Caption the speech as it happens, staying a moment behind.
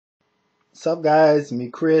Sup guys, me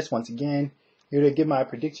Chris once again here to give my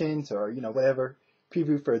predictions or whatever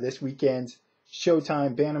preview for this weekend's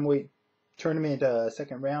Showtime Bantamweight tournament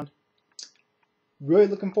second round. Really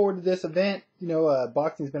looking forward to this event.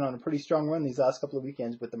 Boxing's been on a pretty strong run these last couple of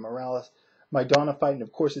weekends with the Morales Maidana fight, and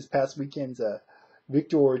of course this past weekend's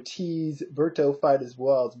Victor Ortiz Berto fight as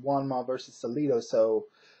well as Juanma versus Salido. So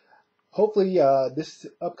hopefully this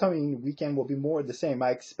upcoming weekend will be more of the same.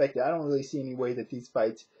 I expect it. I don't really see any way that these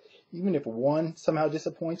fights, even if one somehow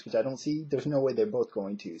disappoints, which I don't see, there's no way they're both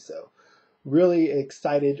going to. So really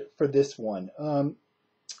excited for this one.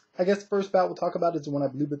 I guess the first bout we'll talk about is the one I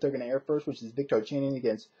believe that they're going to air first, which is Vic Darchinyan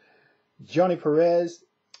against Yonnhy Perez.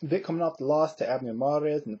 Vic coming off the loss to Abner in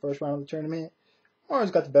the first round of the tournament.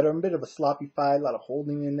 Mars got the better, a bit of a sloppy fight, a lot of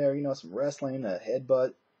holding in there, some wrestling, a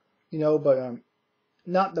headbutt, but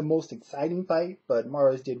not the most exciting fight, but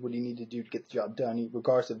Mares did what he needed to do to get the job done,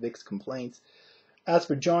 regardless of Vic's complaints. As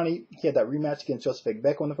for Johnny, he had that rematch against Joseph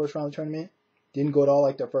Agbeko in the first round of the tournament. Didn't go at all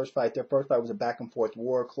like their first fight. Their first fight was a back-and-forth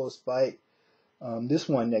war, close fight. This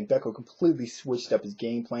one, Agbeko completely switched up his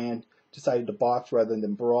game plan, decided to box rather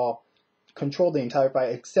than brawl, controlled the entire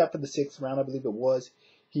fight, except for the sixth round, I believe it was.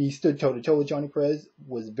 He stood toe-to-toe with Yonnhy Perez,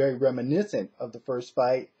 was very reminiscent of the first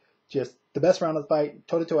fight. Just the best round of the fight,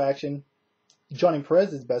 toe-to-toe action. Yonnhy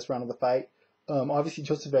Perez's best round of the fight. Obviously,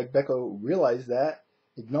 Joseph Agbeko realized that,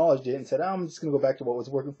 acknowledged it, and said, I'm just going to go back to what was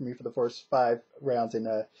working for me for the first 5 rounds. And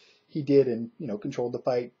he did, and, controlled the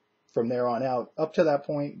fight from there on out. Up to that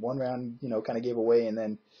point, one round, kind of gave away, and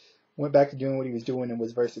then went back to doing what he was doing and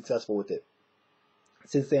was very successful with it.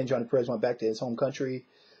 Since then, Yonnhy Perez went back to his home country.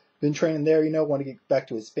 Been training there, want to get back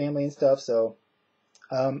to his family and stuff. So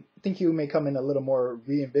I think he may come in a little more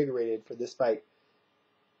reinvigorated for this fight.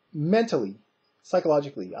 Mentally,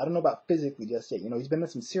 psychologically, I don't know about physically just yet. He's been in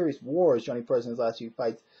some serious wars, Yonnhy Perez, in his last few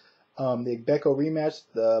fights. The Agbeko rematch,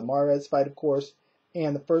 the Mares fight, of course,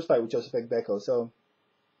 and the first fight with Joseph Agbeko. So,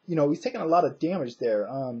 he's taken a lot of damage there.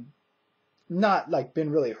 Not like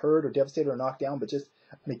been really hurt or devastated or knocked down, but just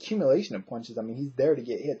an accumulation of punches. I mean, he's there to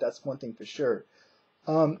get hit. That's one thing for sure.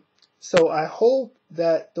 So I hope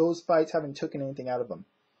that those fights haven't taken anything out of him.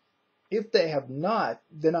 If they have not,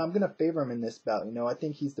 then I'm going to favor him in this bout. I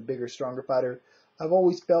think he's the bigger, stronger fighter. I've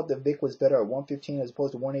always felt that Vic was better at 115 as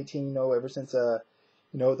opposed to 118, ever since, the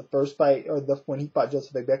first fight, or when he fought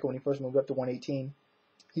Joseph Agbeko when he first moved up to 118.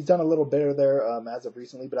 He's done a little better there as of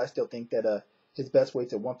recently, but I still think that his best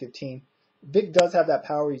weight's at 115. Vic does have that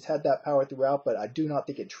power. He's had that power throughout, but I do not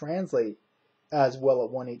think it translates as well at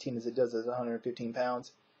 118 as it does at 115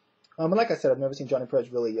 pounds. And like I said, I've never seen Yonnhy Perez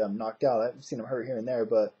really knocked out. I've seen him hurt here and there,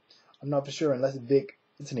 but I'm not for sure unless Vic,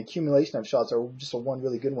 it's an accumulation of shots or just a one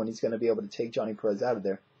really good one, he's going to be able to take Yonnhy Perez out of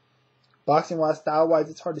there. Boxing-wise, style-wise,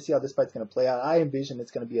 it's hard to see how this fight's going to play out. I envision it's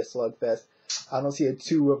going to be a slugfest. I don't see a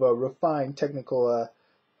too of a refined technical,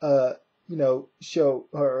 show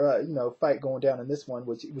or fight going down in this one,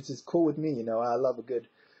 which is cool with me. I love a good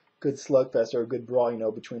slugfest or a good brawl,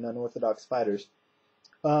 between unorthodox fighters.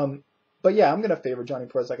 But yeah, I'm going to favor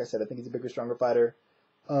Yonnhy Perez. Like I said, I think he's a bigger, stronger fighter.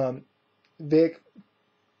 Vic,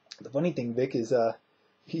 the funny thing, Vic is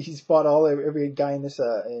he's fought every guy in this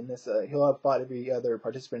he'll have fought every other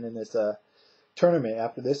participant in this tournament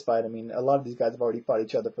after this fight. I mean, a lot of these guys have already fought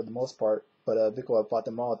each other for the most part, but Vic will have fought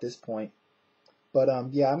them all at this point. But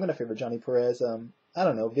yeah, I'm going to favor Yonnhy Perez. I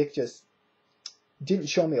don't know, Vic just didn't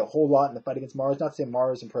show me a whole lot in the fight against Mars. Not saying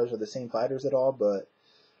Mars and Perez are the same fighters at all, but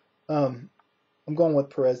I'm going with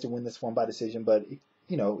Perez to win this one by decision, but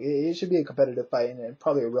it should be a competitive fight and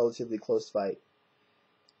probably a relatively close fight.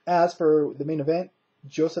 As for the main event,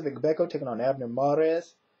 Joseph Agbeko taking on Abner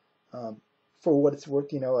Mares. For what it's worth,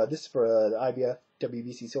 this is for the IBF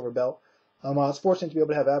WBC silver belt. I was fortunate to be able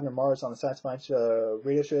to have Abner Mares on the Science Fight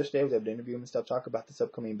radio show yesterday. I was able to interview him and stuff, talk about this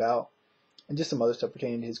upcoming bout, and just some other stuff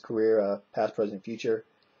pertaining to his career, past, present, future.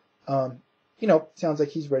 Sounds like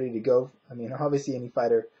he's ready to go. I mean, obviously any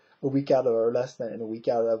fighter a week out or less than a week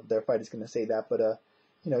out of their fight is going to say that, but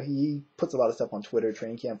he puts a lot of stuff on Twitter,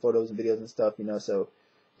 training camp photos and videos and stuff, so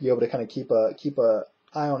you're able to kind of keep a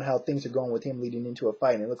eye on how things are going with him leading into a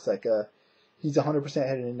fight, and it looks like he's 100%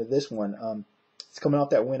 headed into this one. He's coming off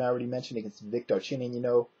that win I already mentioned against Vic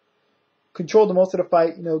Darchinyan, controlled the most of the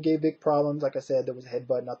fight, gave Vic problems. Like I said, there was a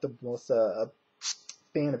headbutt, not the most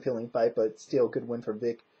fan-appealing fight, but still a good win for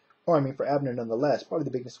Vic, for Abner nonetheless, probably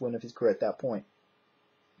the biggest win of his career at that point.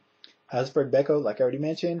 As for Agbeko, like I already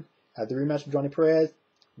mentioned, had the rematch with Yonnhy Perez,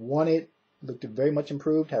 won it, looked very much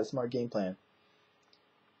improved, had a smart game plan.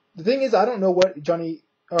 The thing is, I don't know what Joseph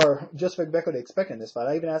Agbeko to expect in this fight.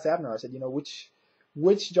 I even asked Abner, I said,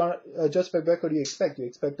 which Joseph Agbeko do you expect? Do you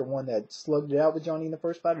expect the one that slugged it out with Johnny in the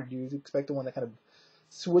first fight, or do you expect the one that kind of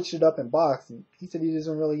switched it up in box, and he said he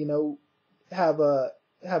doesn't really, have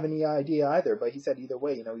any idea either. But he said either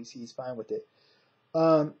way, he's fine with it.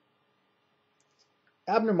 Abner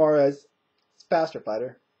Mares, faster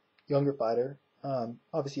fighter, younger fighter.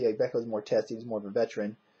 Obviously, Agbeko is more tested. He's more of a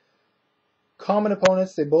veteran. Common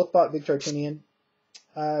opponents, they both fought Vic Darchinyan.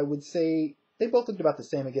 I would say they both looked about the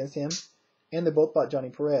same against him, and they both fought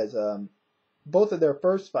Yonnhy Perez. Both of their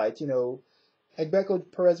first fights,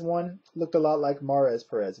 Agbeko Perez won, looked a lot like Mares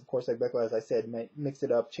Perez. Of course, Agbeko, as I said, mixed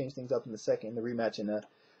it up, changed things up in the rematch, and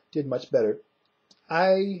did much better.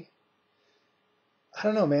 I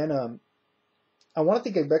don't know, man. I want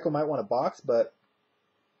to think Agbeko might want to box, but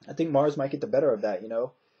I think Mares might get the better of that,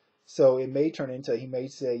 So it may turn into, he may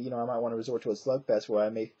say, I might want to resort to a slugfest where I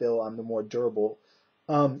may feel I'm the more durable,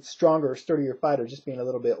 stronger, sturdier fighter, just being a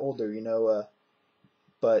little bit older,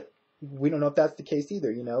 But we don't know if that's the case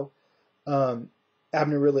either,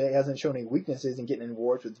 Abner really hasn't shown any weaknesses in getting in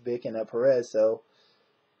wars with Vic and Perez, so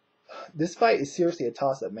this fight is seriously a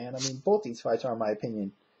toss-up, man. I mean, both these fights are, in my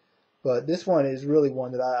opinion. But this one is really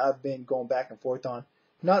one that I've been going back and forth on.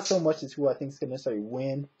 Not so much as who I think is going to necessarily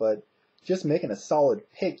win, but just making a solid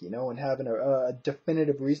pick, and having a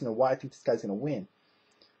definitive reason of why I think this guy's going to win.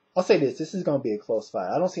 I'll say this is going to be a close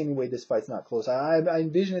fight. I don't see any way this fight's not close. I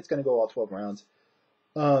envision it's going to go all 12 rounds.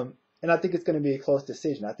 And I think it's going to be a close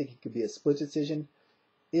decision. I think it could be a split decision.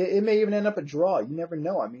 It may even end up a draw. You never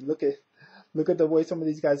know. I mean, look at the way some of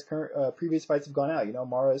these guys' previous fights have gone out.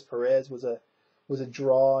 Mares Perez was a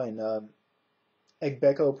draw, and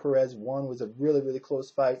Agbeko Perez won was a really, really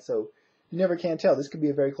close fight. So you never can tell. This could be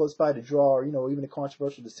a very close fight, a draw, or even a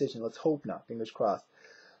controversial decision. Let's hope not. Fingers crossed.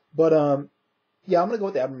 But yeah, I'm gonna go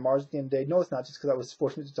with Abner Mares at the end of the day. No, it's not just because I was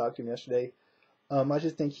fortunate to talk to him yesterday. I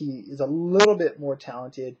just think he is a little bit more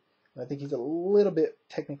talented, and I think he's a little bit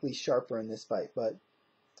technically sharper in this fight. But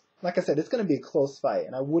like I said, it's going to be a close fight,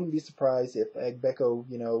 and I wouldn't be surprised if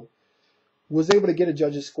Agbeko, was able to get a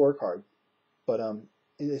judge's scorecard. But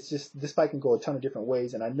it's just, this fight can go a ton of different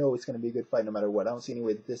ways, and I know it's going to be a good fight no matter what. I don't see any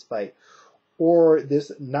way that this fight or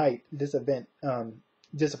this night, this event,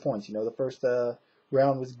 disappoints. The first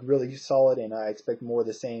round was really solid, and I expect more of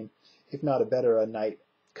the same, if not a better night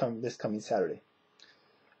this coming Saturday.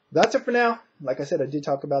 That's it for now. Like I said, I did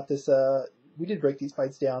talk about this. We did break these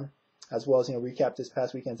fights down, as well as recap this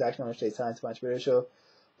past weekend's action on our State Science Match Video Show.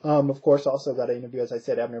 Of course, also got an interview, as I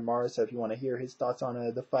said, Abner Mares. So if you want to hear his thoughts on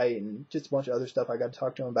the fight and just a bunch of other stuff I got to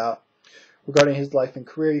talk to him about regarding his life and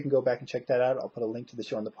career, you can go back and check that out. I'll put a link to the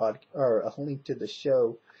show on the or a link to the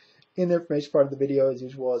show in the information part of the video as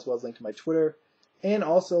usual, as well as a link to my Twitter, and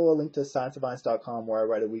also a link to scienceofviolence.com, where I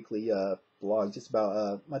write a weekly blog just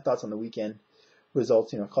about my thoughts on the weekend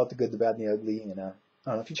results. Call it the good, the bad, and the ugly. And I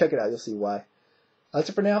don't know, if you check it out, you'll see why. That's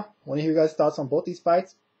it for now. I want to hear your guys' thoughts on both these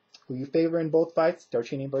fights. Who you favor in both fights,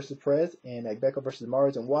 Darchinyan versus Perez and Agbeko versus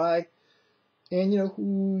Mares, and why. And,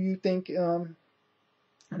 who you think, who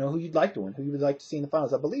you'd like to win, who you would like to see in the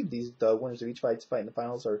finals. I believe the winners of each fight in the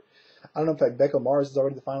finals are, I don't know if Agbeko Mares is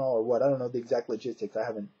already the final or what. I don't know the exact logistics. I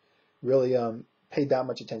haven't really paid that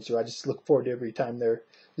much attention to. I just look forward to every time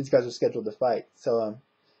these guys are scheduled to fight. So,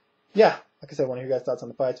 yeah, like I said, I want to hear your guys' thoughts on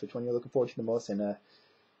the fights, which one you're looking forward to the most, and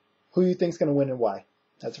who you think's going to win and why.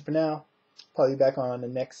 That's it for now. Probably back on the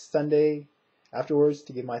next Sunday afterwards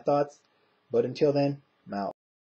to give my thoughts. But until then, I'm out.